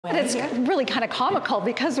It's really kind of comical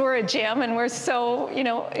because we're a gym and we're so,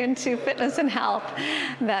 into fitness and health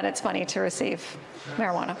that it's funny to receive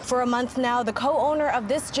marijuana. For a month now, the co-owner of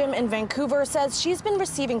this gym in Vancouver says she's been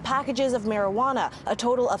receiving packages of marijuana, a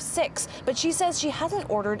total of 6, but she says she hasn't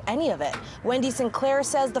ordered any of it. Wendy Sinclair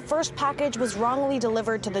says the first package was wrongly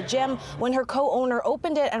delivered to the gym. When her co-owner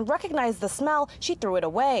opened it and recognized the smell, she threw it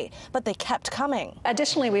away, but they kept coming.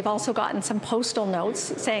 Additionally, we've also gotten some postal notes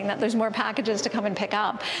saying that there's more packages to come and pick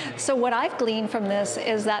up. So what I've gleaned from this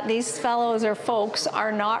is that these fellows or folks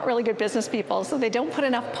are not really good business people, so they don't put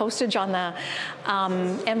enough postage on the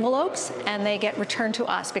envelopes, and they get returned to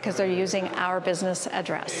us because they're using our business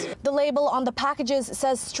address. The label on the packages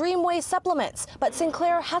says Streamway Supplements, but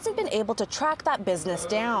Sinclair hasn't been able to track that business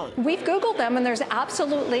down. We've Googled them, and there's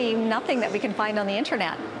absolutely nothing that we can find on the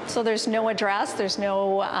internet. So there's no address, there's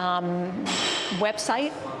no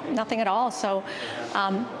website, nothing at all. So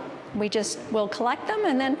we just will collect them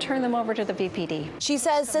and then turn them over to the VPD. She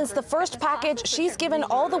says since the first package, she's given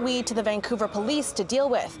all the weed to the Vancouver police to deal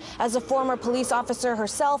with. As a former police officer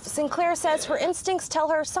herself, Sinclair says her instincts tell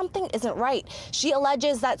her something isn't right. She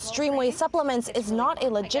alleges that Streamway Supplements is not a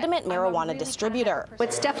legitimate marijuana distributor.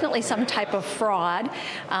 It's definitely some type of fraud,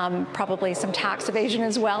 probably some tax evasion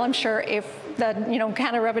as well. I'm sure if the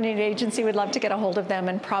Canada Revenue Agency would love to get a hold of them,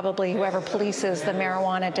 and probably whoever polices the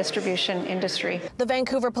marijuana distribution industry. The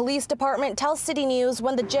Vancouver Police Department tells City News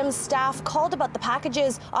when the gym's staff called about the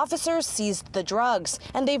packages, officers seized the drugs,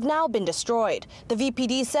 and they've now been destroyed. The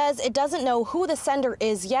VPD says it doesn't know who the sender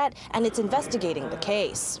is yet, and it's investigating the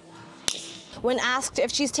case. When asked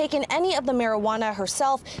if she's taken any of the marijuana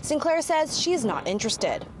herself, Sinclair says she's not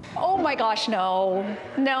interested. Oh my gosh, no.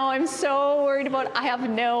 No, I'm so worried about it. I have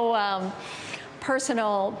no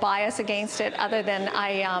personal bias against it other than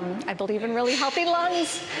I believe in really healthy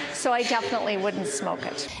lungs, so I definitely wouldn't smoke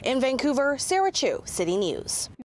it. In Vancouver, Sarah Chu, City News.